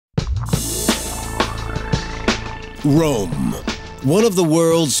Rome, one of the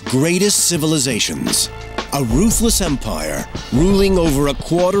world's greatest civilizations, a ruthless empire ruling over a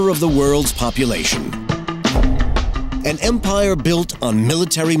quarter of the world's population. An empire built on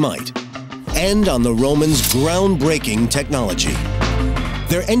military might and on the Romans' groundbreaking technology.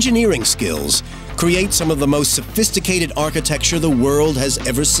 Their engineering skills create some of the most sophisticated architecture the world has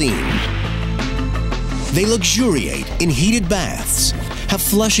ever seen. They luxuriate in heated baths, have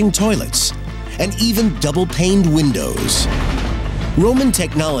flushing toilets, and even double-paned windows. Roman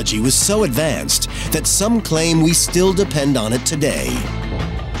technology was so advanced that some claim we still depend on it today.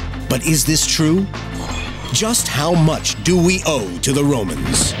 But is this true? Just how much do we owe to the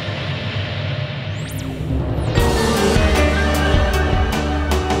Romans?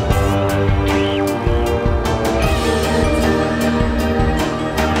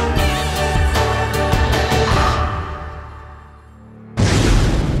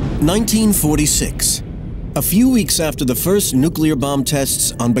 (1946). A few weeks after the first nuclear bomb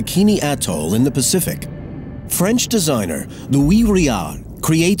tests on Bikini Atoll in the Pacific, French designer Louis Réard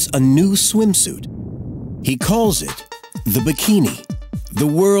creates a new swimsuit. He calls it the Bikini. The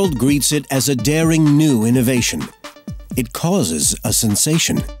world greets it as a daring new innovation. It causes a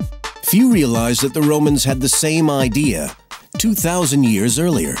sensation. Few realize that the Romans had the same idea 2,000 years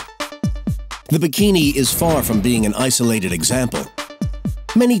earlier. The bikini is far from being an isolated example.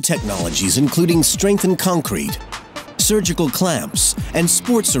 Many technologies, including strengthened concrete, surgical clamps, and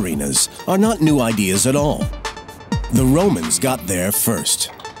sports arenas, are not new ideas at all. The Romans got there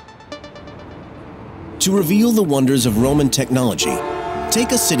first. To reveal the wonders of Roman technology,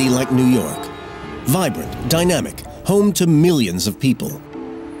 take a city like New York. Vibrant, dynamic, home to millions of people.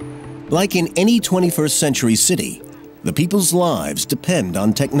 Like in any 21st century city, the people's lives depend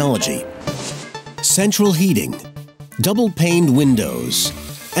on technology. Central heating, double-paned windows,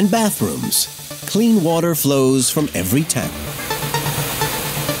 and bathrooms. Clean water flows from every tap.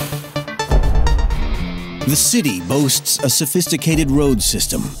 The city boasts a sophisticated road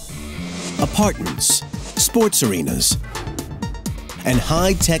system, apartments, sports arenas, and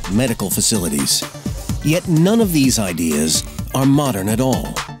high-tech medical facilities. Yet none of these ideas are modern at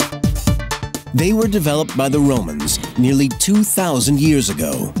all. They were developed by the Romans nearly 2,000 years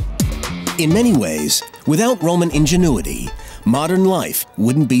ago. In many ways, without Roman ingenuity, modern life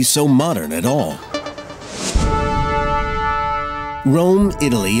wouldn't be so modern at all. Rome,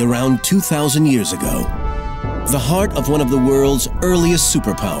 Italy, around 2,000 years ago. The heart of one of the world's earliest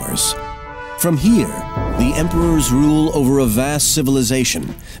superpowers. From here, the emperors rule over a vast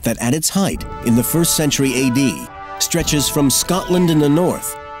civilization that at its height in the 1st century AD stretches from Scotland in the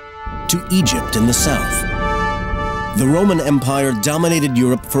north to Egypt in the south. The Roman Empire dominated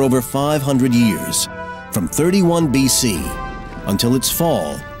Europe for over 500 years, from 31 BC until its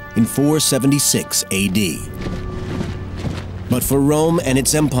fall in 476 AD. But for Rome and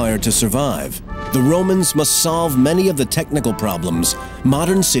its empire to survive, the Romans must solve many of the technical problems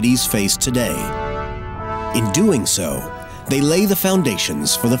modern cities face today. In doing so, they lay the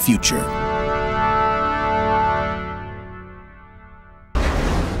foundations for the future.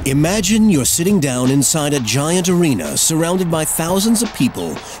 Imagine you're sitting down inside a giant arena surrounded by thousands of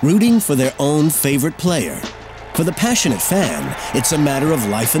people rooting for their own favorite player. For the passionate fan, it's a matter of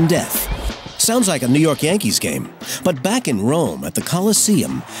life and death. Sounds like a New York Yankees game. But back in Rome at the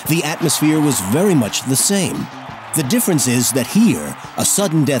Colosseum, the atmosphere was very much the same. The difference is that here, a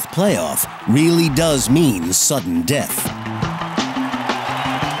sudden death playoff really does mean sudden death.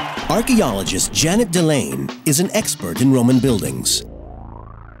 Archaeologist Janet Delane is an expert in Roman buildings.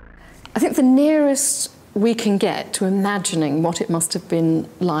 I think the nearest we can get to imagining what it must have been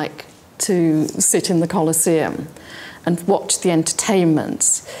like to sit in the Colosseum and watch the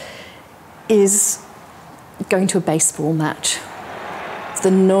entertainments is going to a baseball match.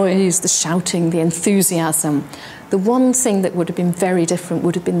 The noise, the shouting, the enthusiasm. The one thing that would have been very different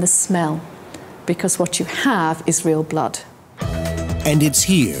would have been the smell, because what you have is real blood. And it's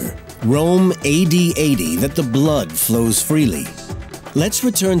here, Rome AD 80, that the blood flows freely. Let's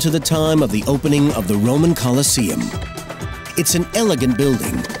return to the time of the opening of the Roman Colosseum. It's an elegant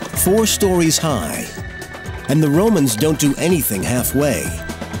building, 4 stories high, and the Romans don't do anything halfway.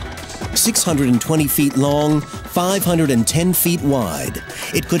 620 feet long, 510 feet wide,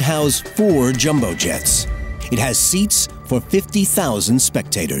 it could house 4 jumbo jets. It has seats for 50,000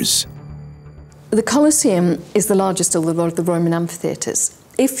 spectators. The Colosseum is the largest of the Roman amphitheatres.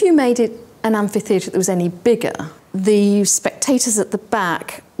 If you made it an amphitheatre that was any bigger, the spectators at the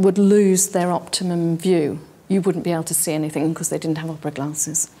back would lose their optimum view. You wouldn't be able to see anything because they didn't have opera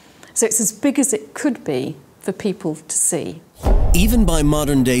glasses. So it's as big as it could be for people to see. Even by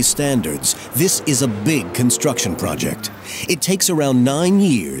modern-day standards, this is a big construction project. It takes around 9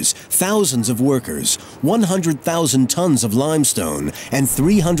 years, thousands of workers, 100,000 tons of limestone, and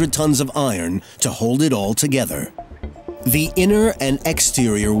 300 tons of iron to hold it all together. The inner and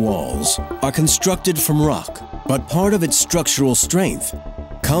exterior walls are constructed from rock, but part of its structural strength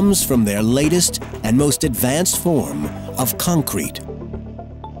comes from their latest and most advanced form of concrete.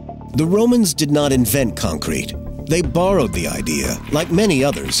 The Romans did not invent concrete. They borrowed the idea, like many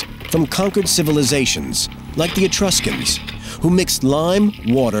others, from conquered civilizations, like the Etruscans, who mixed lime,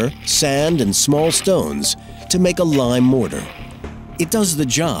 water, sand, and small stones to make a lime mortar. It does the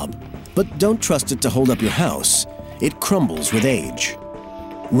job, but don't trust it to hold up your house. It crumbles with age.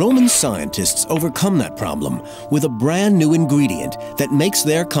 Roman scientists overcome that problem with a brand new ingredient that makes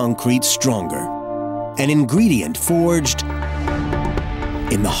their concrete stronger. An ingredient forged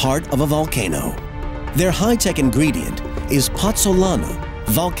in the heart of a volcano. Their high-tech ingredient is pozzolana,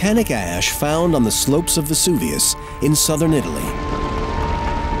 volcanic ash found on the slopes of Vesuvius in southern Italy.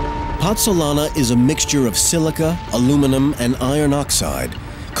 Pozzolana is a mixture of silica, aluminum, and iron oxide,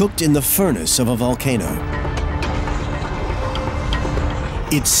 cooked in the furnace of a volcano.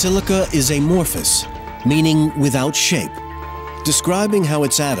 Its silica is amorphous, meaning without shape, describing how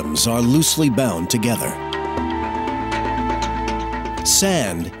its atoms are loosely bound together.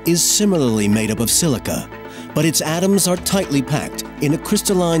 Sand is similarly made up of silica, but its atoms are tightly packed in a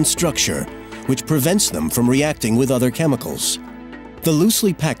crystalline structure which prevents them from reacting with other chemicals. The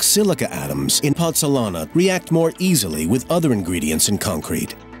loosely packed silica atoms in pozzolana react more easily with other ingredients in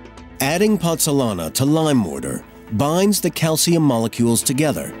concrete. Adding pozzolana to lime mortar binds the calcium molecules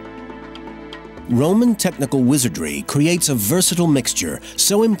together. Roman technical wizardry creates a versatile mixture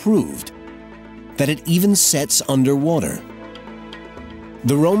so improved that it even sets underwater.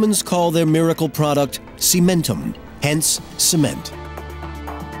 The Romans call their miracle product cementum, hence cement.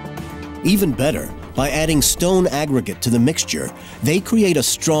 Even better, by adding stone aggregate to the mixture, they create a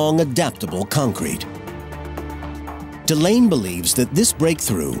strong, adaptable concrete. Delane believes that this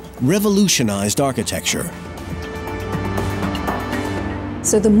breakthrough revolutionized architecture.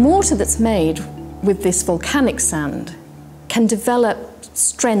 So the mortar that's made with this volcanic sand can develop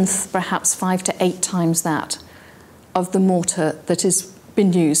strength perhaps 5 to 8 times that of the mortar that has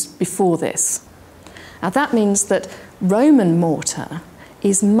been used before this. Now that means that Roman mortar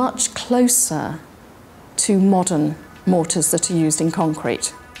is much closer to modern mortars that are used in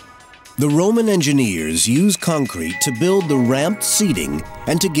concrete. The Roman engineers used concrete to build the ramped seating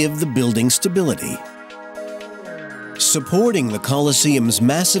and to give the building stability. Supporting the Colosseum's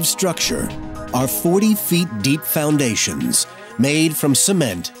massive structure are 40 feet deep foundations made from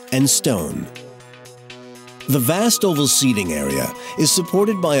cement and stone. The vast oval seating area is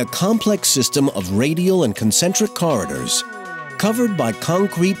supported by a complex system of radial and concentric corridors covered by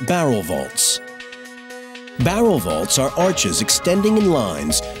concrete barrel vaults. Barrel vaults are arches extending in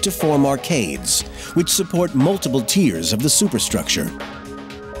lines to form arcades, which support multiple tiers of the superstructure.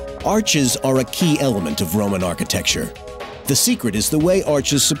 Arches are a key element of Roman architecture. The secret is the way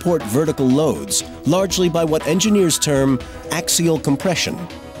arches support vertical loads, largely by what engineers term axial compression.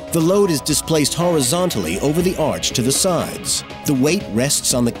 The load is displaced horizontally over the arch to the sides. The weight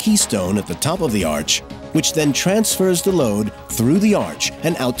rests on the keystone at the top of the arch, which then transfers the load through the arch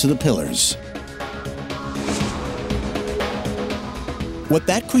and out to the pillars. What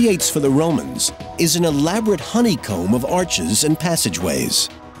that creates for the Romans is an elaborate honeycomb of arches and passageways.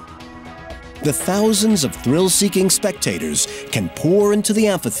 The thousands of thrill-seeking spectators can pour into the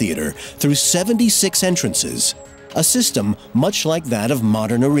amphitheater through 76 entrances, a system much like that of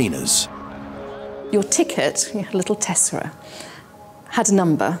modern arenas. Your ticket, a little tessera, had a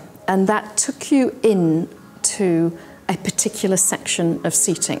number, and that took you into a particular section of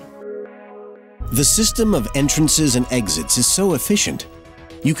seating. The system of entrances and exits is so efficient,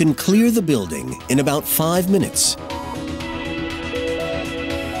 you can clear the building in about 5 minutes.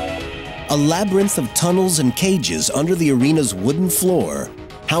 A labyrinth of tunnels and cages under the arena's wooden floor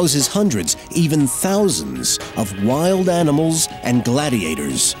houses hundreds, even thousands, of wild animals and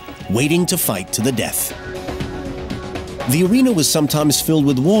gladiators waiting to fight to the death. The arena was sometimes filled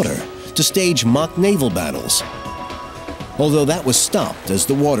with water to stage mock naval battles, although that was stopped as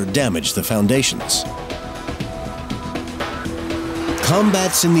the water damaged the foundations.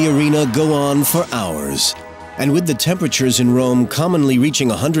 Combats in the arena go on for hours, and with the temperatures in Rome commonly reaching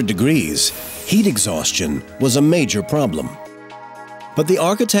 100 degrees, heat exhaustion was a major problem. But the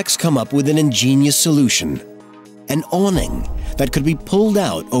architects come up with an ingenious solution, an awning that could be pulled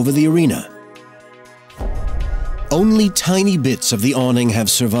out over the arena. Only tiny bits of the awning have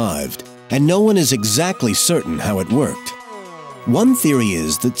survived, and no one is exactly certain how it worked. One theory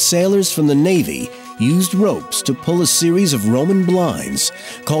is that sailors from the Navy used ropes to pull a series of Roman blinds,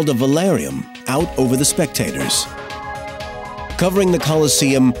 called a velarium, out over the spectators. Covering the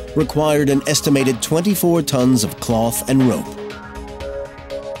Colosseum required an estimated 24 tons of cloth and rope.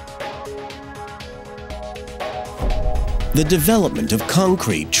 The development of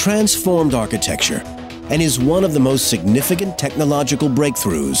concrete transformed architecture and is one of the most significant technological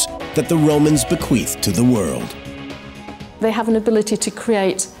breakthroughs that the Romans bequeathed to the world. They have an ability to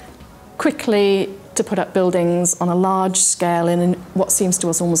create quickly, to put up buildings on a large scale in what seems to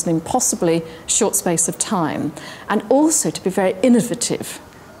us almost an impossibly short space of time, and also to be very innovative,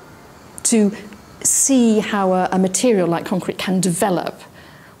 to see how a material like concrete can develop,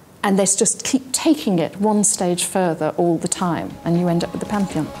 and they just keep taking it one stage further all the time, and you end up with the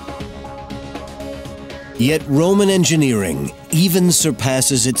Pantheon. Yet Roman engineering even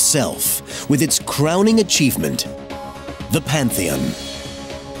surpasses itself with its crowning achievement, the Pantheon.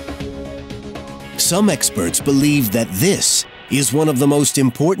 Some experts believe that this is one of the most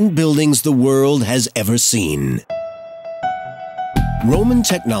important buildings the world has ever seen. Roman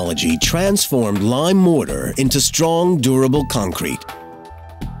technology transformed lime mortar into strong, durable concrete.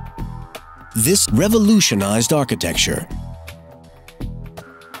 This revolutionized architecture.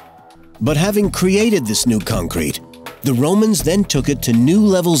 But having created this new concrete, the Romans then took it to new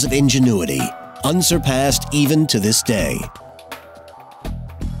levels of ingenuity, unsurpassed even to this day.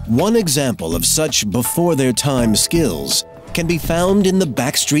 One example of such before-their-time skills can be found in the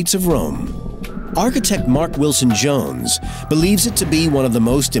back streets of Rome. Architect Mark Wilson Jones believes it to be one of the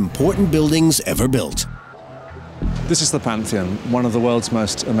most important buildings ever built. This is the Pantheon, one of the world's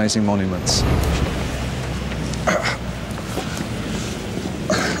most amazing monuments.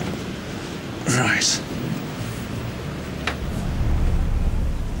 Right.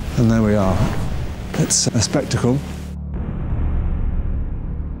 And there we are. It's a spectacle.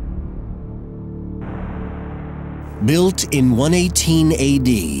 Built in 118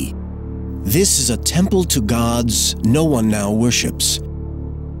 AD, this is a temple to gods no one now worships,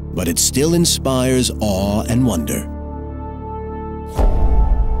 but it still inspires awe and wonder.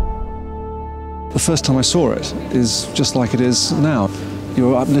 The first time I saw it is just like it is now.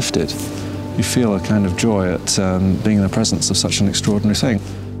 You're uplifted. You feel a kind of joy at being in the presence of such an extraordinary thing.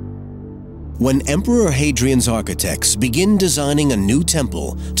 When Emperor Hadrian's architects begin designing a new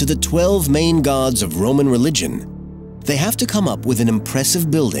temple to the 12 main gods of Roman religion, they have to come up with an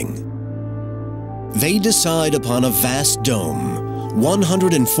impressive building. They decide upon a vast dome,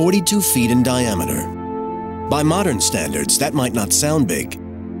 142 feet in diameter. By modern standards, that might not sound big,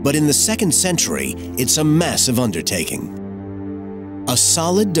 but in the 2nd century, it's a massive undertaking. A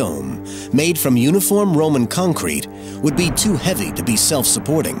solid dome made from uniform Roman concrete would be too heavy to be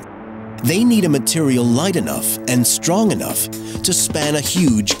self-supporting. They need a material light enough and strong enough to span a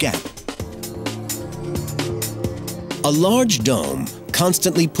huge gap. A large dome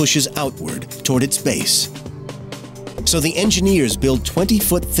constantly pushes outward toward its base. So the engineers build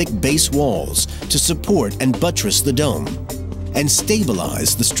 20-foot thick base walls to support and buttress the dome and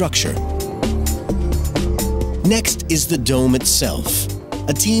stabilize the structure. Next is the dome itself.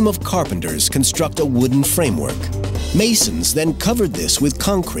 A team of carpenters construct a wooden framework. Masons then covered this with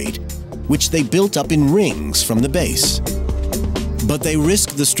concrete, which they built up in rings from the base. But they risk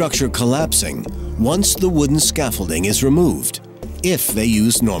the structure collapsing once the wooden scaffolding is removed, if they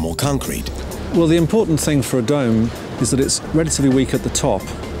use normal concrete. Well, the important thing for a dome is that it's relatively weak at the top,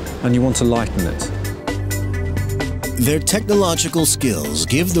 and you want to lighten it. Their technological skills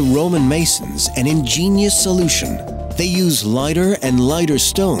give the Roman masons an ingenious solution. They use lighter and lighter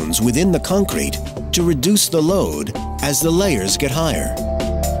stones within the concrete to reduce the load as the layers get higher.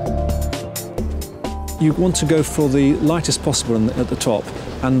 You want to go for the lightest possible at the top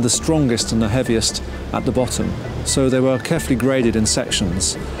and the strongest and the heaviest at the bottom. So they were carefully graded in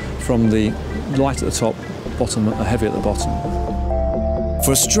sections from the light at the top, bottom, and heavy at the bottom.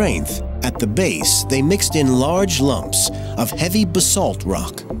 For strength, at the base, they mixed in large lumps of heavy basalt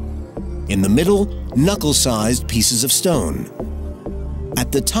rock. In the middle, knuckle-sized pieces of stone.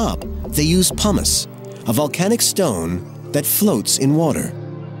 At the top, they use pumice, a volcanic stone that floats in water.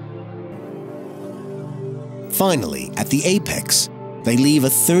 Finally, at the apex, they leave a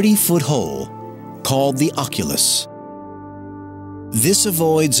 30-foot hole called the oculus. This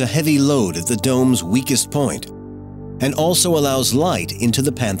avoids a heavy load at the dome's weakest point and also allows light into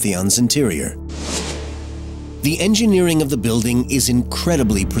the Pantheon's interior. The engineering of the building is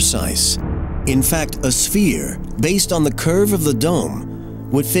incredibly precise. In fact, a sphere, based on the curve of the dome,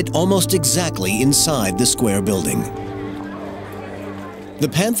 would fit almost exactly inside the square building. The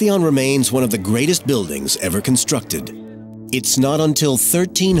Pantheon remains one of the greatest buildings ever constructed. It's not until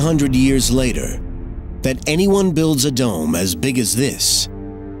 1,300 years later that anyone builds a dome as big as this,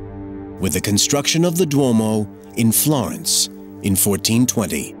 with the construction of the Duomo in Florence in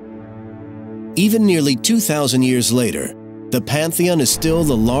 1420. Even nearly 2,000 years later, the Pantheon is still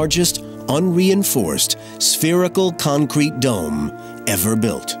the largest unreinforced spherical concrete dome ever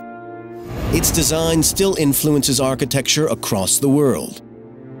built. Its design still influences architecture across the world.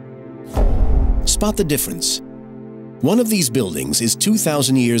 Spot the difference. One of these buildings is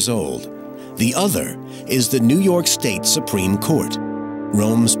 2,000 years old. The other is the New York State Supreme Court.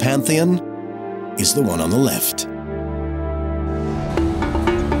 Rome's Pantheon is the one on the left.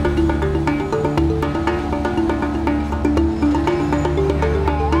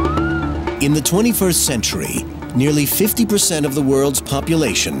 In the 21st century, nearly 50% of the world's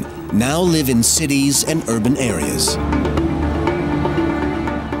population now live in cities and urban areas.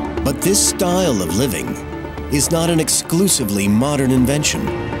 But this style of living is not an exclusively modern invention,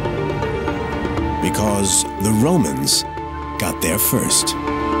 because the Romans got there first.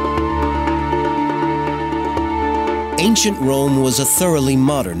 Ancient Rome was a thoroughly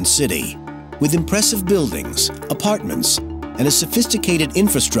modern city, with impressive buildings, apartments, and a sophisticated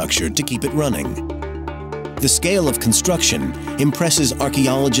infrastructure to keep it running. The scale of construction impresses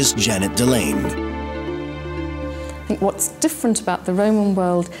archaeologist Janet Delane. I think what's different about the Roman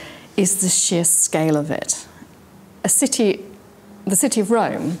world is the sheer scale of it. The city of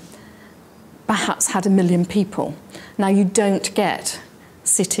Rome, perhaps had 1 million people. Now, you don't get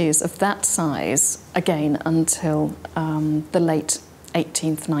cities of that size again until the late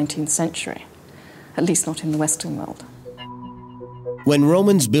 18th, 19th century, at least not in the Western world. When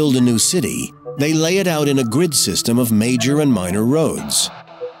Romans build a new city, they lay it out in a grid system of major and minor roads.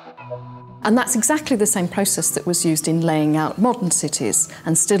 And that's exactly the same process that was used in laying out modern cities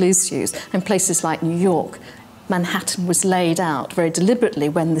and still is used in places like New York. Manhattan was laid out very deliberately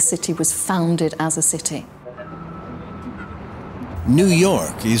when the city was founded as a city. New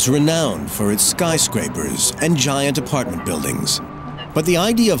York is renowned for its skyscrapers and giant apartment buildings. But the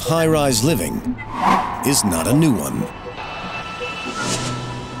idea of high-rise living is not a new one.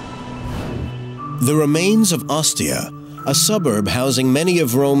 The remains of Ostia, a suburb housing many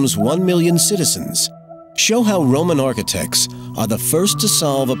of Rome's 1 million citizens, show how Roman architects are the first to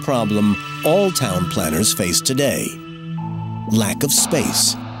solve a problem all town planners face today: lack of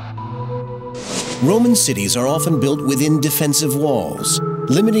space. Roman cities are often built within defensive walls,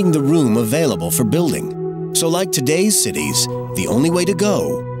 limiting the room available for building. So like today's cities, the only way to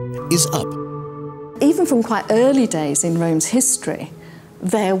go is up. Even from quite early days in Rome's history,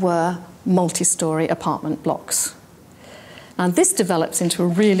 there were multi-storey apartment blocks. And this develops into a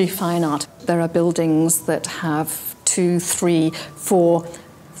really fine art. There are buildings that have 2, 3, 4,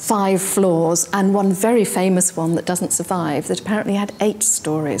 5 floors, and one very famous one that doesn't survive that apparently had 8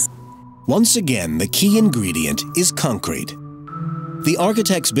 stories. Once again, the key ingredient is concrete. The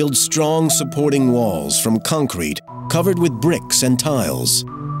architects build strong supporting walls from concrete covered with bricks and tiles.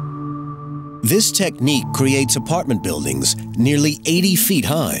 This technique creates apartment buildings nearly 80 feet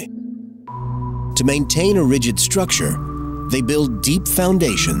high. To maintain a rigid structure, they build deep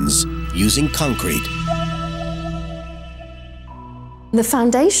foundations using concrete. The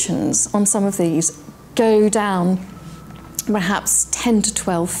foundations on some of these go down perhaps 10 to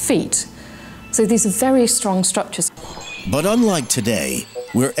 12 feet. So these are very strong structures. But unlike today,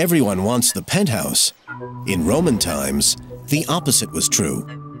 where everyone wants the penthouse, in Roman times, the opposite was true.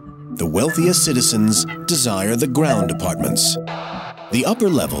 The wealthiest citizens desire the ground apartments. The upper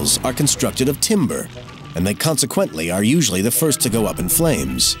levels are constructed of timber, and they consequently are usually the first to go up in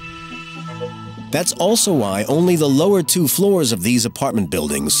flames. That's also why only the lower 2 floors of these apartment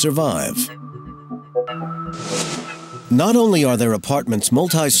buildings survive. Not only are their apartments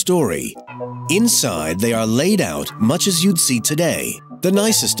multi-story, inside they are laid out much as you'd see today. The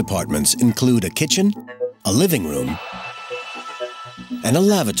nicest apartments include a kitchen, a living room, and a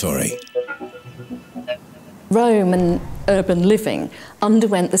lavatory. Rome and urban living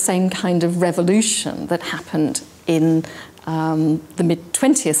underwent the same kind of revolution that happened in the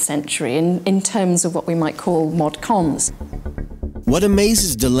mid-20th century in terms of what we might call mod cons. What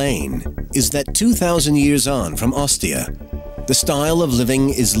amazes Delane is that 2,000 years on from Ostia, the style of living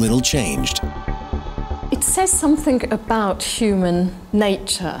is little changed. It says something about human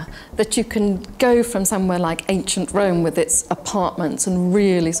nature, that you can go from somewhere like ancient Rome with its apartments and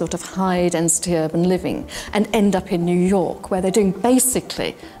really sort of high-density urban living and end up in New York, where they're doing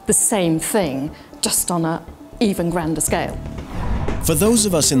basically the same thing, just on an even grander scale. For those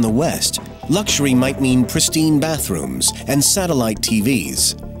of us in the West, luxury might mean pristine bathrooms and satellite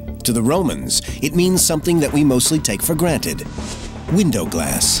TVs. To the Romans, it means something that we mostly take for granted: window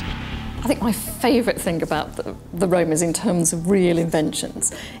glass. I think my favourite thing about the Romans in terms of real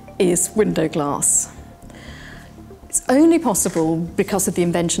inventions is window glass. It's only possible because of the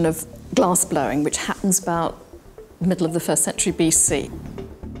invention of glass blowing, which happens about the middle of the 1st century BC.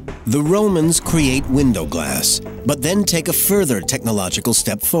 The Romans create window glass, but then take a further technological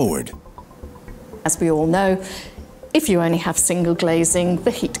step forward. As we all know, if you only have single glazing,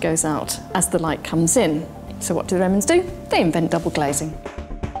 the heat goes out as the light comes in. So what do the Romans do? They invent double glazing.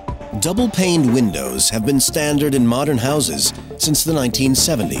 Double-paned windows have been standard in modern houses since the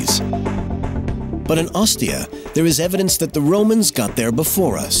 1970s. But in Ostia, there is evidence that the Romans got there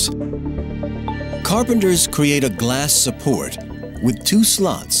before us. Carpenters create a glass support with 2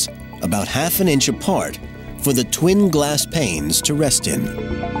 slots, about ½ an inch apart, for the twin glass panes to rest in.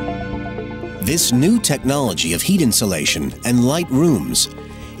 This new technology of heat insulation and light rooms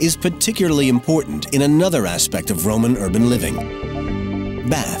is particularly important in another aspect of Roman urban living: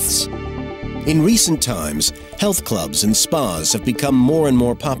 baths. In recent times, health clubs and spas have become more and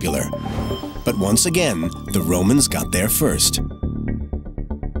more popular. But once again, the Romans got there first.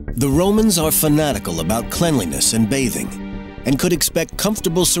 The Romans are fanatical about cleanliness and bathing, and could expect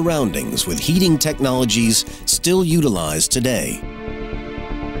comfortable surroundings with heating technologies still utilized today.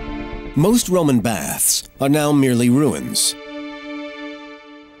 Most Roman baths are now merely ruins.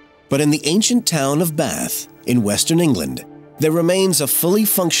 But in the ancient town of Bath, in Western England, there remains a fully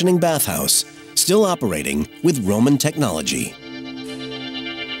functioning bathhouse, still operating with Roman technology.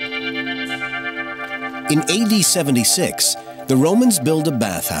 In AD 76, the Romans build a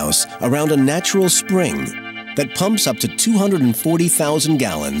bathhouse around a natural spring that pumps up to 240,000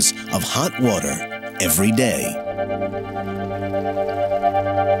 gallons of hot water every day.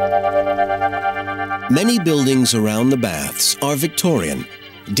 Many buildings around the baths are Victorian,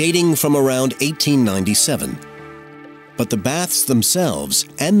 dating from around 1897. But the baths themselves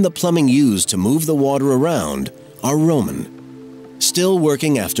and the plumbing used to move the water around are Roman, still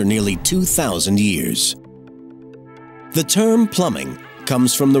working after nearly 2,000 years. The term plumbing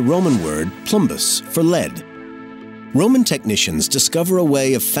comes from the Roman word plumbus for lead. Roman technicians discover a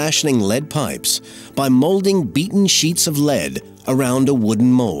way of fashioning lead pipes by molding beaten sheets of lead around a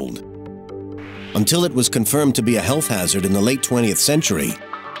wooden mold. Until it was confirmed to be a health hazard in the late 20th century,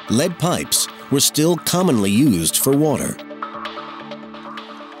 lead pipes were still commonly used for water.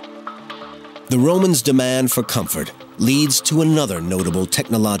 The Romans' demand for comfort leads to another notable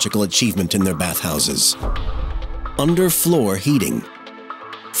technological achievement in their bathhouses: underfloor heating.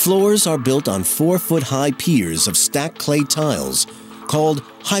 Floors are built on 4-foot-high piers of stacked clay tiles called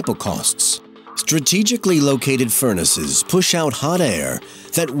hypocausts. Strategically located furnaces push out hot air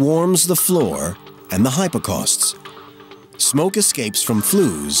that warms the floor and the hypocausts. Smoke escapes from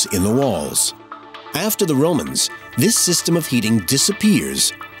flues in the walls. After the Romans, this system of heating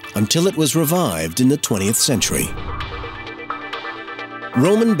disappears until it was revived in the 20th century.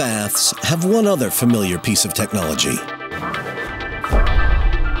 Roman baths have one other familiar piece of technology: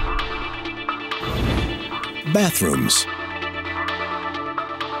 bathrooms.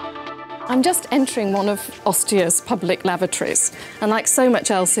 I'm just entering one of Ostia's public lavatories, and like so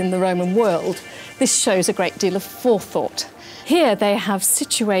much else in the Roman world, this shows a great deal of forethought. Here they have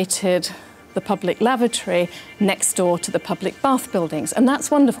situated the public lavatory next door to the public bath buildings, and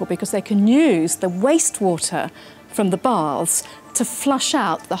that's wonderful because they can use the wastewater from the baths to flush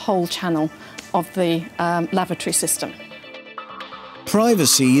out the whole channel of the lavatory system.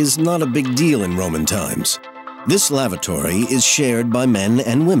 Privacy is not a big deal in Roman times. This lavatory is shared by men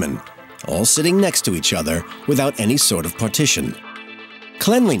and women, all sitting next to each other without any sort of partition.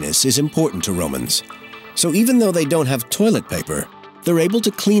 Cleanliness is important to Romans, so even though they don't have toilet paper, they're able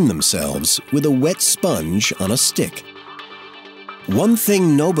to clean themselves with a wet sponge on a stick. One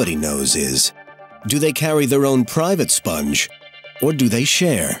thing nobody knows is, do they carry their own private sponge, or do they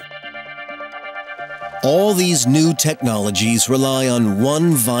share? All these new technologies rely on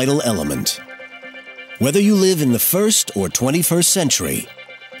one vital element. Whether you live in the 1st or 21st century,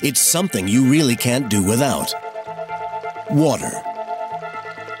 it's something you really can't do without: water.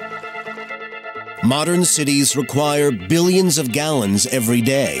 Modern cities require billions of gallons every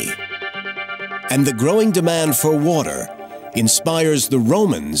day. And the growing demand for water inspires the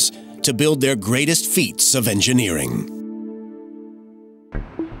Romans to build their greatest feats of engineering.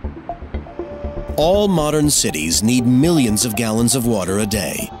 All modern cities need millions of gallons of water a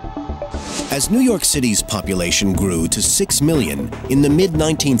day. As New York City's population grew to 6 million in the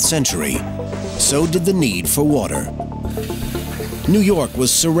mid-19th century, so did the need for water. New York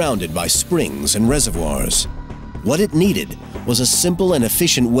was surrounded by springs and reservoirs. What it needed was a simple and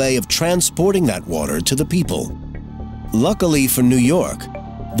efficient way of transporting that water to the people. Luckily for New York,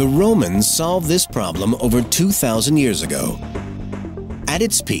 the Romans solved this problem over 2,000 years ago. At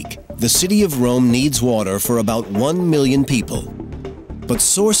its peak, the city of Rome needs water for about 1 million people. But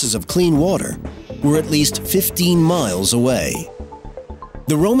sources of clean water were at least 15 miles away.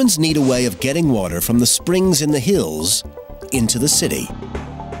 The Romans need a way of getting water from the springs in the hills into the city.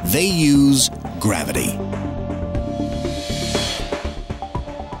 They use gravity.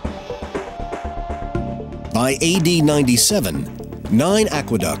 By AD 97, 9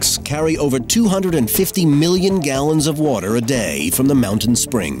 aqueducts carry over 250 million gallons of water a day from the mountain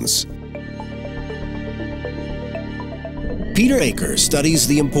springs. Peter Aker studies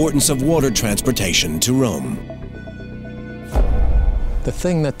the importance of water transportation to Rome. The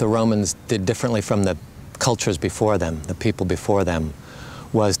thing that the Romans did differently from the cultures before them, the people before them,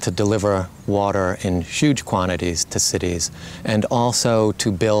 was to deliver water in huge quantities to cities and also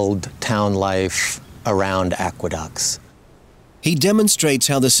to build town life around aqueducts. He demonstrates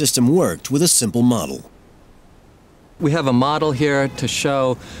how the system worked with a simple model. We have a model here to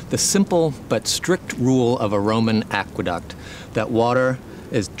show the simple but strict rule of a Roman aqueduct, that water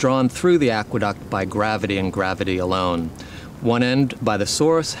is drawn through the aqueduct by gravity and gravity alone. One end by the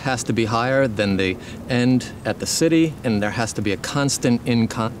source has to be higher than the end at the city, and there has to be a constant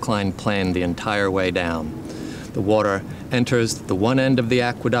inclined plane the entire way down. The water enters the one end of the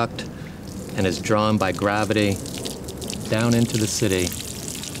aqueduct and is drawn by gravity down into the city.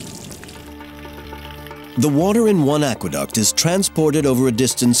 The water in one aqueduct is transported over a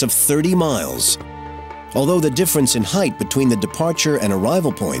distance of 30 miles, although the difference in height between the departure and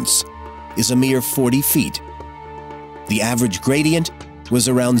arrival points is a mere 40 feet. The average gradient was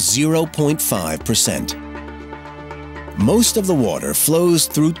around 0.5%. Most of the water flows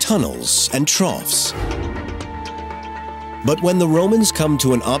through tunnels and troughs. But when the Romans come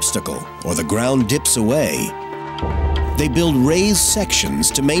to an obstacle or the ground dips away, they build raised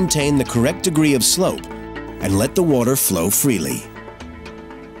sections to maintain the correct degree of slope and let the water flow freely.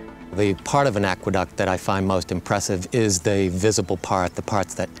 The part of an aqueduct that I find most impressive is the visible part, the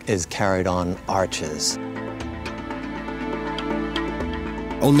parts that is carried on arches.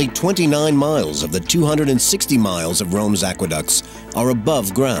 Only 29 miles of the 260 miles of Rome's aqueducts are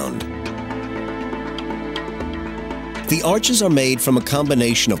above ground. The arches are made from a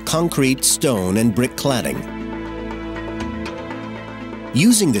combination of concrete, stone, and brick cladding.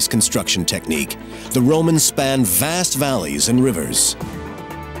 Using this construction technique, the Romans spanned vast valleys and rivers.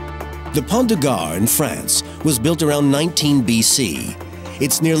 The Pont de Gare in France was built around 19 BC.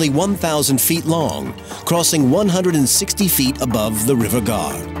 It's nearly 1,000 feet long, crossing 160 feet above the River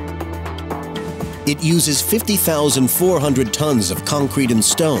Gare. It uses 50,400 tons of concrete and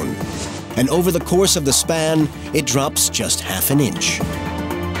stone, and over the course of the span, it drops just half an inch.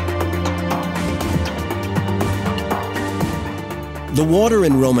 The water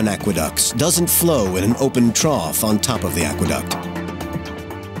in Roman aqueducts doesn't flow in an open trough on top of the aqueduct,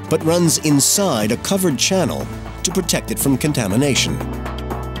 but runs inside a covered channel to protect it from contamination.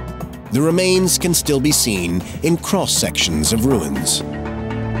 The remains can still be seen in cross-sections of ruins.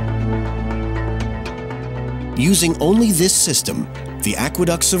 Using only this system, the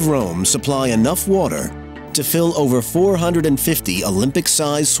aqueducts of Rome supply enough water to fill over 450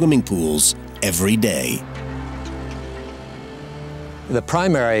 Olympic-sized swimming pools every day. The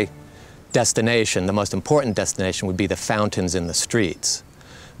primary destination, the most important destination, would be the fountains in the streets.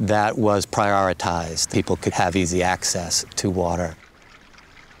 That was prioritized. People could have easy access to water.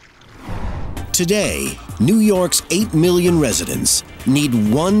 Today, New York's 8 million residents need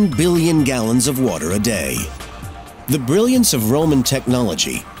 1 billion gallons of water a day. The brilliance of Roman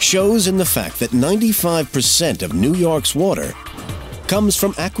technology shows in the fact that 95% of New York's water comes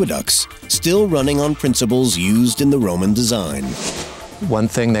from aqueducts still running on principles used in the Roman design. One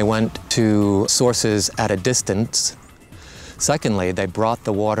thing, they went to sources at a distance. Secondly, they brought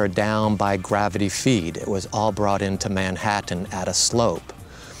the water down by gravity feed. It was all brought into Manhattan at a slope.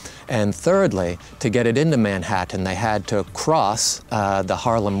 And thirdly, to get it into Manhattan, they had to cross the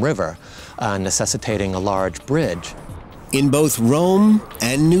Harlem River, necessitating a large bridge. In both Rome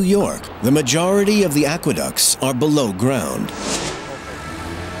and New York, the majority of the aqueducts are below ground.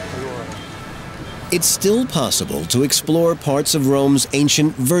 It's still possible to explore parts of Rome's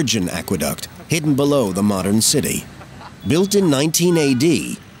ancient Virgin Aqueduct, hidden below the modern city. Built in 19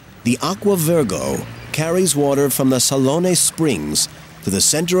 AD, the Aqua Virgo carries water from the Salone Springs to the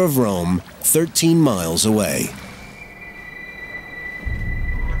center of Rome, 13 miles away.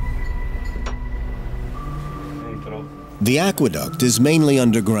 The aqueduct is mainly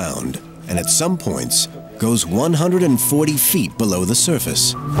underground and at some points goes 140 feet below the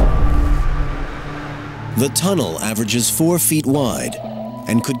surface. The tunnel averages 4 feet wide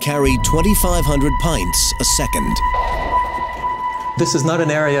and could carry 2,500 pints a second. This is not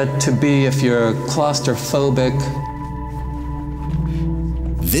an area to be if you're claustrophobic.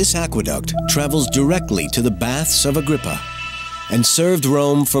 This aqueduct travels directly to the baths of Agrippa and served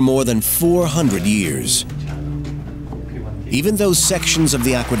Rome for more than 400 years. Even though sections of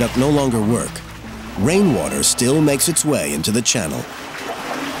the aqueduct no longer work, rainwater still makes its way into the channel.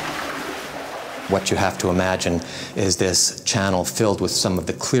 What you have to imagine is this channel filled with some of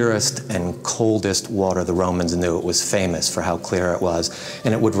the clearest and coldest water the Romans knew. It was famous for how clear it was,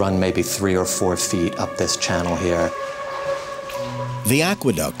 and it would run maybe 3 or 4 feet up this channel here. The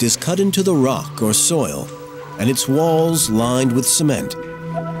aqueduct is cut into the rock or soil, and its walls lined with cement.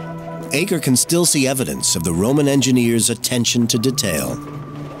 Aker can still see evidence of the Roman engineers' attention to detail.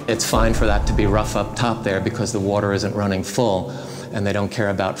 It's fine for that to be rough up top there because the water isn't running full, and they don't care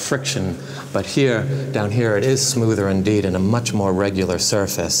about friction. But here, down here, it is smoother indeed and a much more regular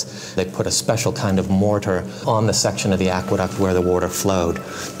surface. They put a special kind of mortar on the section of the aqueduct where the water flowed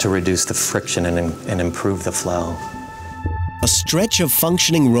to reduce the friction and improve the flow. A stretch of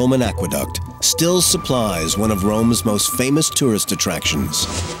functioning Roman aqueduct still supplies one of Rome's most famous tourist attractions,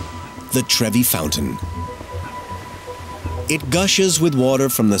 the Trevi Fountain. It gushes with water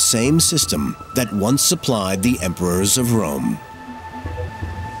from the same system that once supplied the emperors of Rome.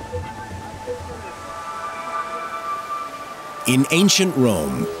 In ancient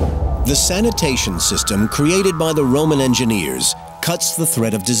Rome, the sanitation system created by the Roman engineers cuts the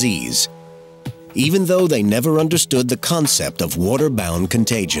threat of disease, even though they never understood the concept of water-bound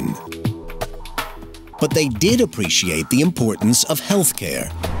contagion. But they did appreciate the importance of healthcare.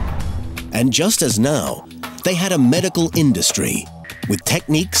 And just as now, they had a medical industry with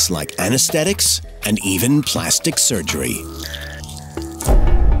techniques like anesthetics and even plastic surgery.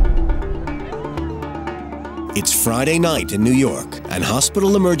 It's Friday night in New York, and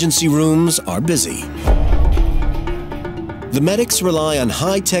hospital emergency rooms are busy. The medics rely on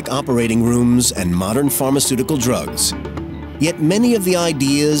high-tech operating rooms and modern pharmaceutical drugs. Yet many of the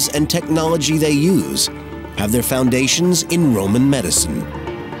ideas and technology they use have their foundations in Roman medicine.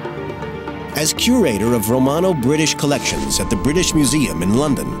 As curator of Romano-British collections at the British Museum in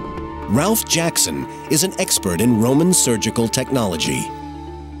London, Ralph Jackson is an expert in Roman surgical technology.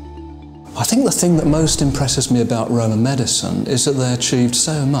 I think the thing that most impresses me about Roman medicine is that they achieved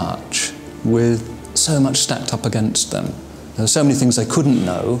so much with so much stacked up against them. There are so many things they couldn't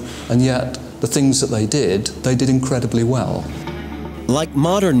know, and yet the things that they did incredibly well. Like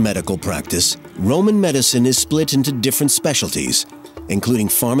modern medical practice, Roman medicine is split into different specialties, including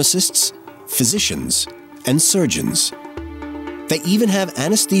pharmacists, physicians, and surgeons. They even have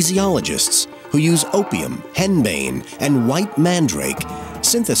anesthesiologists who use opium, henbane, and white mandrake,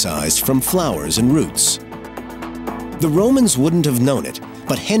 synthesized from flowers and roots. The Romans wouldn't have known it,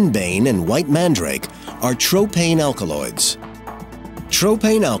 but henbane and white mandrake are tropane alkaloids.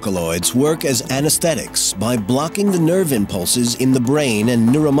 Tropane alkaloids work as anesthetics by blocking the nerve impulses in the brain and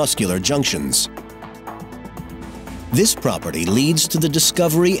neuromuscular junctions. This property leads to the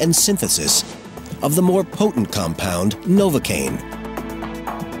discovery and synthesis of the more potent compound Novocaine,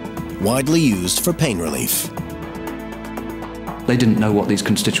 widely used for pain relief. They didn't know what these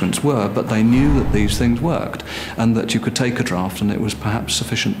constituents were, but they knew that these things worked, and that you could take a draught and it was perhaps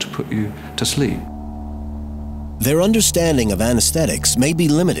sufficient to put you to sleep. Their understanding of anesthetics may be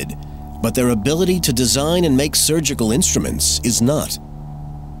limited, but their ability to design and make surgical instruments is not.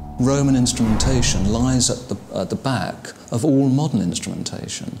 Roman instrumentation lies at the back of all modern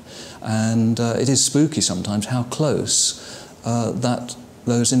instrumentation, and it is spooky sometimes how close that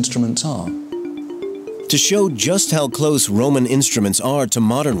those instruments are. To show just how close Roman instruments are to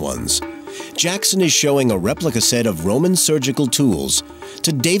modern ones, Jackson is showing a replica set of Roman surgical tools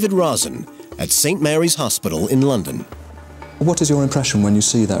to David Rosen at St. Mary's Hospital in London. What is your impression when you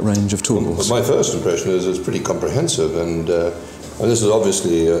see that range of tools? Well, my first impression is it's pretty comprehensive, and this is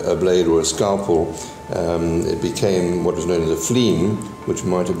obviously a blade or a scalpel. It became what was known as a fleam, which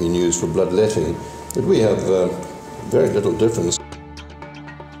might have been used for bloodletting, but we have very little difference.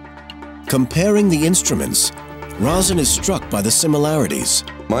 Comparing the instruments, Rosen is struck by the similarities.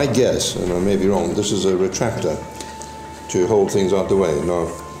 My guess, and I may be wrong, this is a retractor to hold things out the way. Now,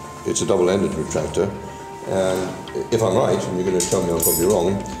 it's a double-ended retractor, and if I'm right, and you're going to tell me I'm probably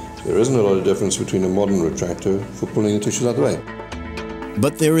wrong, there isn't a lot of difference between a modern retractor for pulling the tissues out the way.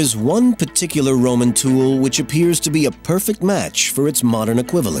 But there is one particular Roman tool which appears to be a perfect match for its modern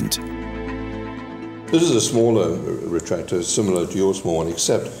equivalent. This is a smaller retractor, similar to your small one,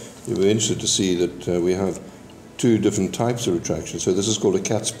 except you'll be interested to see that we have two different types of retraction. So this is called a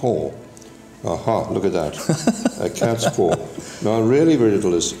cat's paw. Aha, look at that. A cat's paw. Now, really very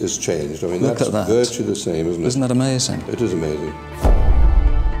little is changed. I mean, look that's at that. virtually the same, isn't it? Isn't that amazing? It is amazing.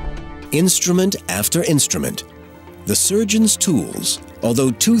 Instrument after instrument, the surgeon's tools, although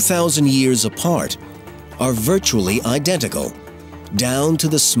 2,000 years apart, are virtually identical, down to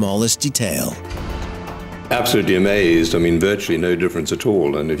the smallest detail. Absolutely amazed. I mean, virtually no difference at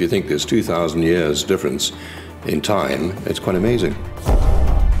all. And if you think there's 2,000 years difference in time, it's quite amazing.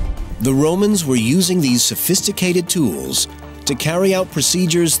 The Romans were using these sophisticated tools to carry out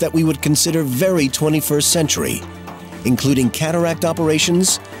procedures that we would consider very 21st century, including cataract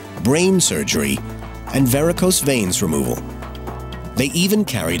operations, brain surgery, and varicose veins removal. They even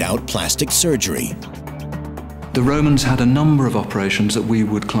carried out plastic surgery. The Romans had a number of operations that we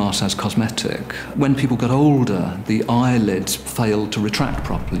would class as cosmetic. When people got older, the eyelids failed to retract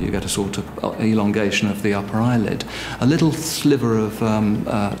properly. You get a sort of elongation of the upper eyelid. A little sliver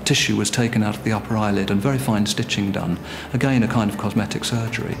of tissue was taken out of the upper eyelid and very fine stitching done. Again, a kind of cosmetic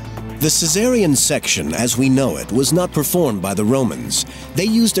surgery. The caesarean section, as we know it, was not performed by the Romans. They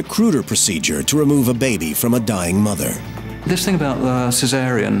used a cruder procedure to remove a baby from a dying mother. This thing about the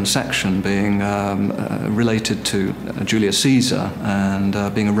caesarean section being related to Julius Caesar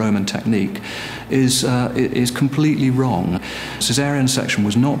and being a Roman technique is completely wrong. Caesarean section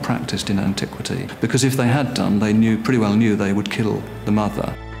was not practiced in antiquity because if they had done, they pretty well knew they would kill the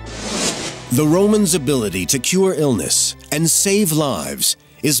mother. The Romans' ability to cure illness and save lives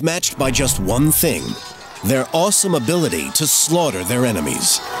is matched by just one thing: their awesome ability to slaughter their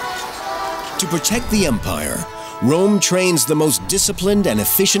enemies. To protect the empire, Rome trains the most disciplined and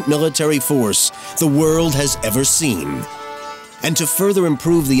efficient military force the world has ever seen. And to further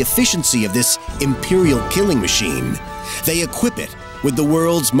improve the efficiency of this imperial killing machine, they equip it with the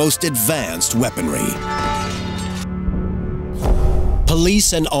world's most advanced weaponry.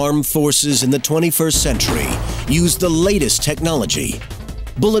 Police and armed forces in the 21st century use the latest technology.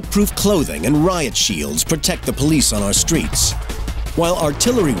 Bulletproof clothing and riot shields protect the police on our streets, while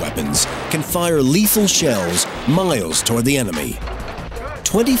artillery weapons can fire lethal shells miles toward the enemy.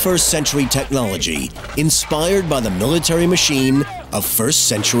 21st century technology inspired by the military machine of 1st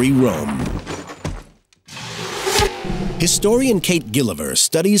century Rome. Historian Kate Gilliver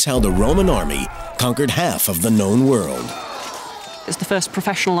studies how the Roman army conquered half of the known world. It's the first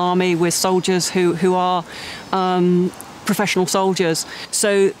professional army with soldiers who are professional soldiers.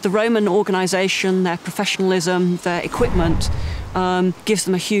 So the Roman organisation, their professionalism, their equipment gives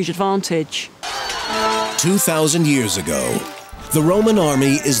them a huge advantage. 2,000 years ago, the Roman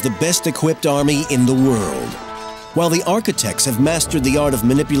army is the best equipped army in the world. While the architects have mastered the art of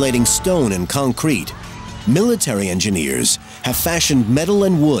manipulating stone and concrete, military engineers have fashioned metal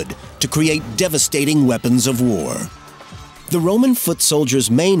and wood to create devastating weapons of war. The Roman foot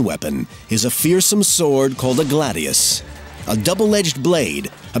soldier's main weapon is a fearsome sword called a gladius, a double-edged blade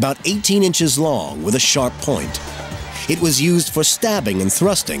about 18 inches long with a sharp point. It was used for stabbing and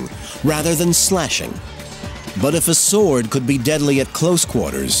thrusting rather than slashing. But if a sword could be deadly at close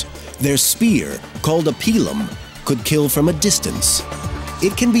quarters, their spear, called a pilum, could kill from a distance.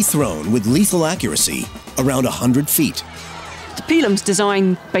 It can be thrown with lethal accuracy around 100 feet. The pilum's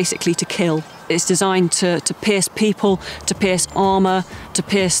designed basically to kill. It's designed to pierce people, to pierce armour, to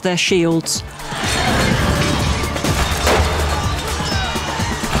pierce their shields.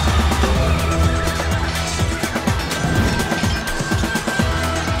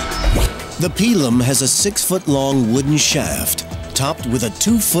 The pilum has a 6-foot-long wooden shaft, topped with a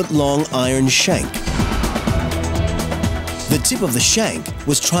 2-foot-long iron shank. The tip of the shank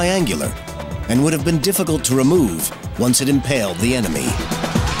was triangular and would have been difficult to remove once it impaled the enemy.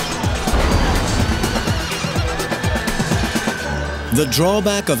 The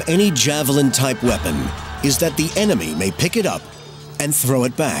drawback of any javelin-type weapon is that the enemy may pick it up and throw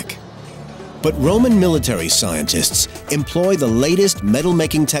it back. But Roman military scientists employ the latest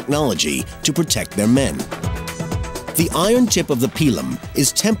metal-making technology to protect their men. The iron tip of the pilum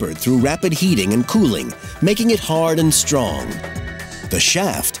is tempered through rapid heating and cooling, making it hard and strong. The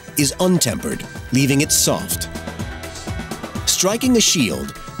shaft is untempered, leaving it soft. Striking a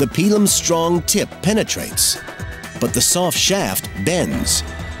shield, the pilum's strong tip penetrates, but the soft shaft bends,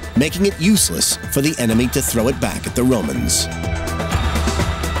 making it useless for the enemy to throw it back at the Romans.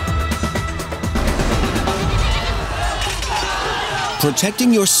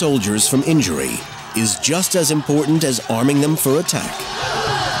 Protecting your soldiers from injury is just as important as arming them for attack.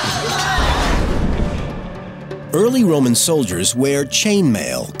 Early Roman soldiers wear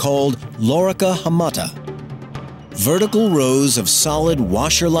chainmail called lorica hamata. vertical rows of solid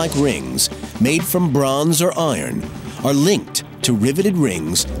washer-like rings made from bronze or iron are linked to riveted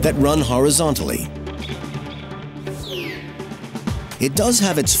rings that run horizontally. It does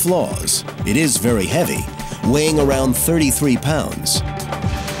have its flaws. It is very heavy, weighing around 33 pounds.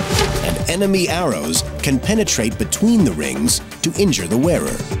 And enemy arrows can penetrate between the rings to injure the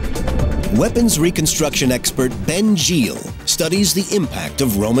wearer. Weapons reconstruction expert Ben Geel studies the impact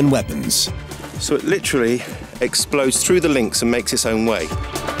of Roman weapons. So it literally explodes through the links and makes its own way.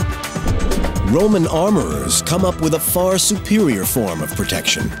 Roman armorers come up with a far superior form of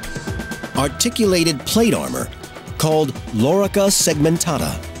protection. Articulated plate armor called lorica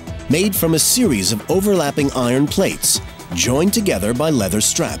segmentata, made from a series of overlapping iron plates joined together by leather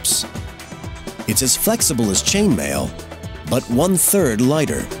straps. It's as flexible as chainmail, but 1/3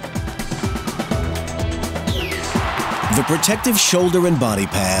 lighter. The protective shoulder and body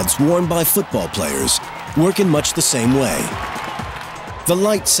pads worn by football players work in much the same way. The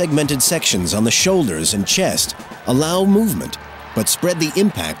light segmented sections on the shoulders and chest allow movement, but spread the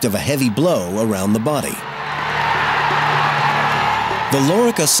impact of a heavy blow around the body. The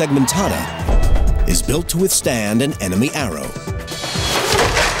lorica segmentata is built to withstand an enemy arrow.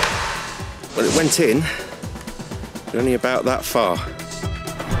 When it went in, only about that far.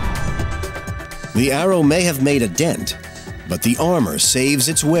 The arrow may have made a dent, but the armor saves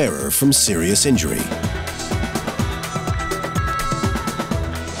its wearer from serious injury.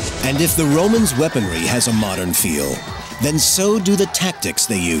 And if the Romans' weaponry has a modern feel, then so do the tactics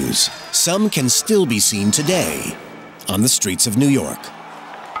they use. Some can still be seen today on the streets of New York.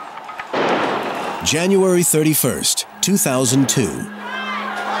 January 31st, 2002.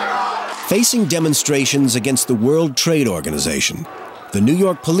 Facing demonstrations against the World Trade Organization, the New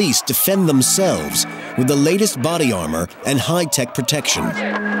York police defend themselves with the latest body armor and high-tech protection.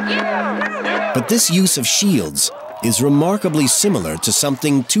 But this use of shields is remarkably similar to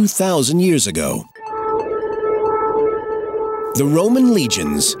something 2,000 years ago. The Roman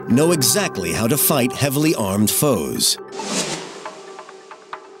legions know exactly how to fight heavily armed foes.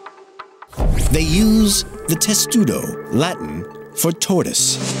 They use the testudo, Latin for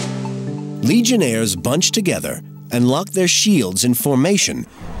tortoise. Legionnaires bunch together and lock their shields in formation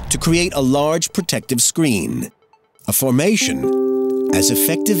to create a large protective screen. A formation as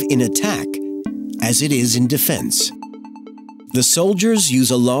effective in attack as it is in defense. The soldiers use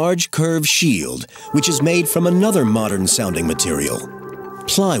a large curved shield, which is made from another modern-sounding material,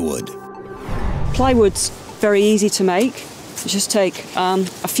 plywood. Plywood's very easy to make. You just take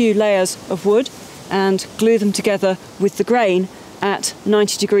a few layers of wood and glue them together with the grain at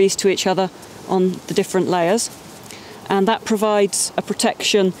 90 degrees to each other on the different layers. And that provides a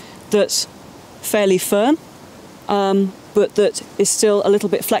protection that's fairly firm, but that is still a little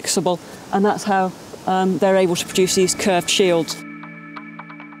bit flexible, and that's how they're able to produce these curved shields.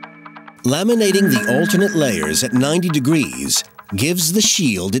 Laminating the alternate layers at 90 degrees gives the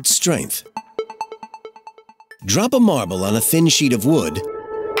shield its strength. Drop a marble on a thin sheet of wood,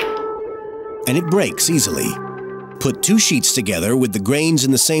 and it breaks easily. Put two sheets together with the grains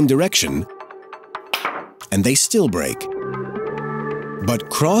in the same direction, and they still break. But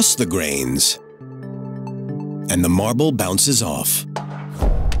cross the grains, and the marble bounces off.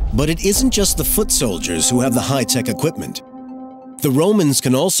 But it isn't just the foot soldiers who have the high-tech equipment. The Romans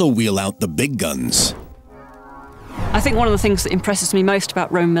can also wheel out the big guns. I think one of the things that impresses me most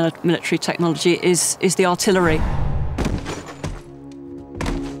about Roman military technology is the artillery.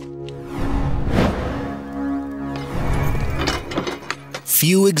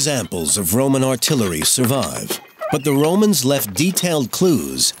 Few examples of Roman artillery survive, but the Romans left detailed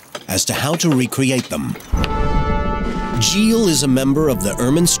clues as to how to recreate them. Geel is a member of the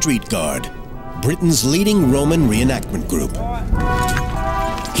Ermine Street Guard, Britain's leading Roman reenactment group.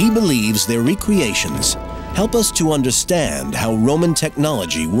 He believes their recreations help us to understand how Roman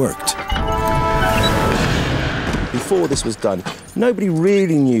technology worked. Before this was done, nobody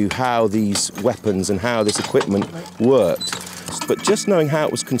really knew how these weapons and how this equipment worked. But just knowing how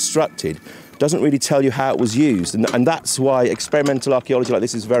it was constructed doesn't really tell you how it was used, and that's why experimental archaeology like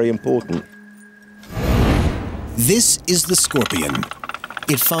this is very important. This is the Scorpion.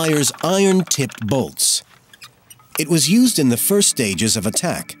 It fires iron-tipped bolts. It was used in the first stages of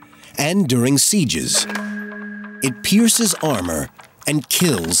attack and during sieges. It pierces armor and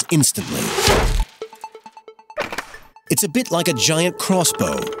kills instantly. It's a bit like a giant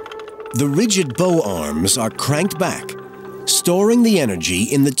crossbow. The rigid bow arms are cranked back, storing the energy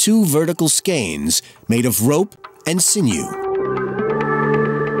in the two vertical skeins made of rope and sinew.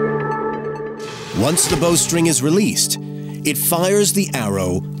 Once the bowstring is released, it fires the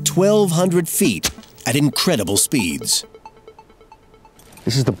arrow 1,200 feet at incredible speeds.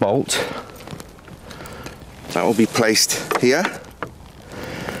 This is the bolt. That will be placed here.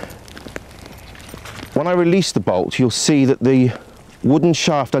 When I release the bolt, you'll see that the wooden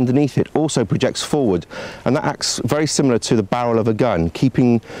shaft underneath it also projects forward, and that acts very similar to the barrel of a gun,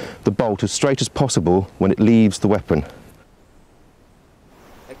 keeping the bolt as straight as possible when it leaves the weapon.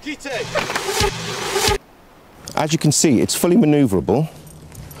 As you can see, it's fully maneuverable.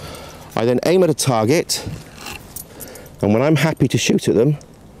 I then aim at a target, and when I'm happy to shoot at them,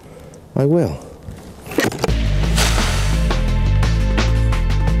 I will.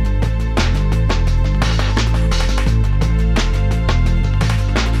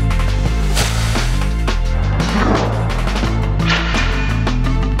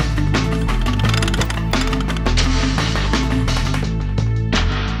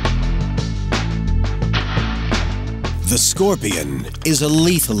 The scorpion is a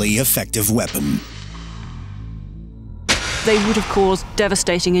lethally effective weapon. They would have caused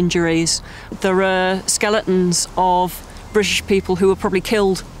devastating injuries. There are skeletons of British people who were probably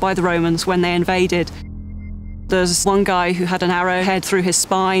killed by the Romans when they invaded. There's one guy who had an arrowhead through his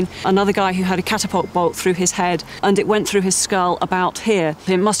spine, another guy who had a catapult bolt through his head, and it went through his skull about here.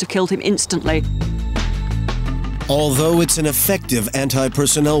 It must have killed him instantly. Although it's an effective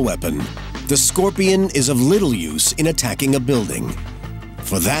anti-personnel weapon, the scorpion is of little use in attacking a building.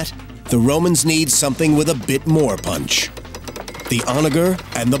 For that, the Romans need something with a bit more punch. The onager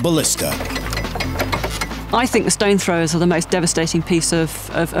and the ballista. I think the stone throwers are the most devastating piece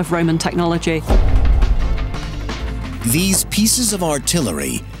of Roman technology. These pieces of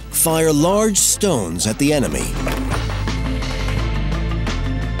artillery fire large stones at the enemy.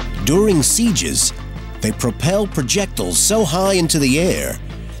 During sieges, they propel projectiles so high into the air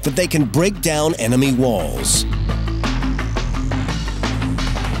that they can break down enemy walls.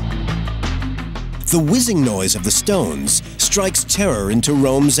 The whizzing noise of the stones strikes terror into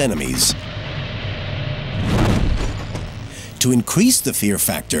Rome's enemies. To increase the fear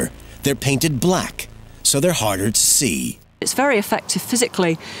factor, they're painted black, so they're harder to see. It's very effective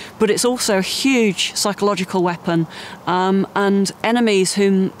physically, but it's also a huge psychological weapon, and enemies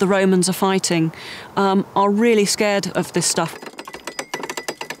whom the Romans are fighting are really scared of this stuff.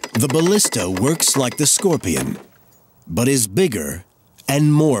 The ballista works like the scorpion, but is bigger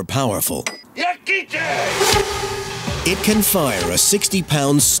and more powerful. It can fire a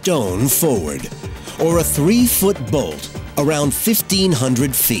 60-pound stone forward, or a 3-foot bolt around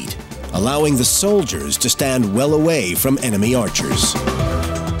 1,500 feet, allowing the soldiers to stand well away from enemy archers.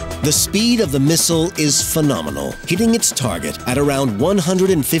 The speed of the missile is phenomenal, hitting its target at around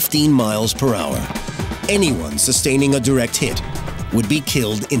 115 miles per hour. Anyone sustaining a direct hit would be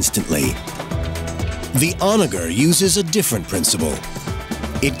killed instantly. The onager uses a different principle.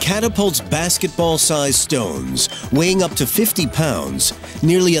 It catapults basketball-sized stones, weighing up to 50 pounds,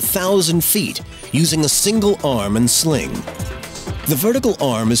 nearly 1,000 feet, using a single arm and sling. The vertical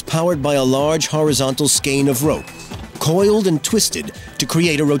arm is powered by a large horizontal skein of rope, coiled and twisted to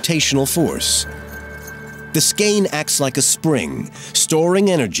create a rotational force. The skein acts like a spring,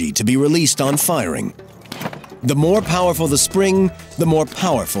 storing energy to be released on firing. The more powerful the spring, the more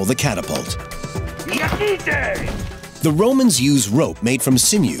powerful the catapult. The Romans use rope made from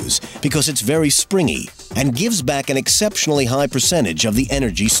sinews because it's very springy and gives back an exceptionally high percentage of the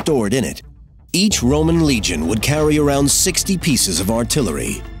energy stored in it. Each Roman legion would carry around 60 pieces of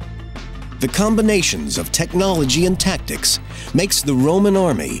artillery. The combinations of technology and tactics makes the Roman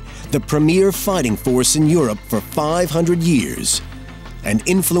army the premier fighting force in Europe for 500 years and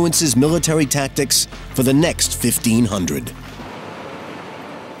influences military tactics for the next 1,500.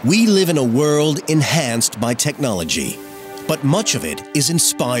 We live in a world enhanced by technology, but much of it is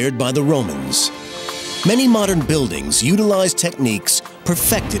inspired by the Romans. Many modern buildings utilize techniques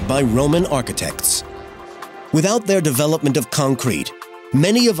perfected by Roman architects. Without their development of concrete,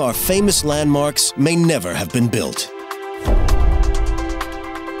 many of our famous landmarks may never have been built.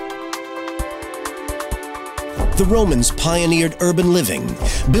 The Romans pioneered urban living,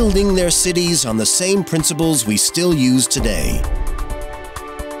 building their cities on the same principles we still use today.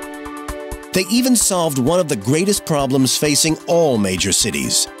 They even solved one of the greatest problems facing all major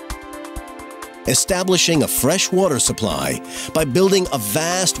cities, establishing a fresh water supply by building a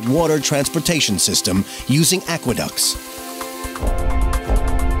vast water transportation system using aqueducts.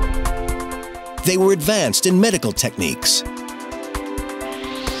 They were advanced in medical techniques,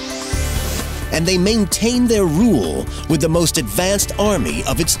 and they maintained their rule with the most advanced army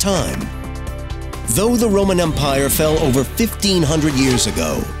of its time. Though the Roman Empire fell over 1,500 years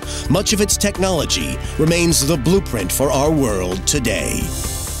ago, much of its technology remains the blueprint for our world today.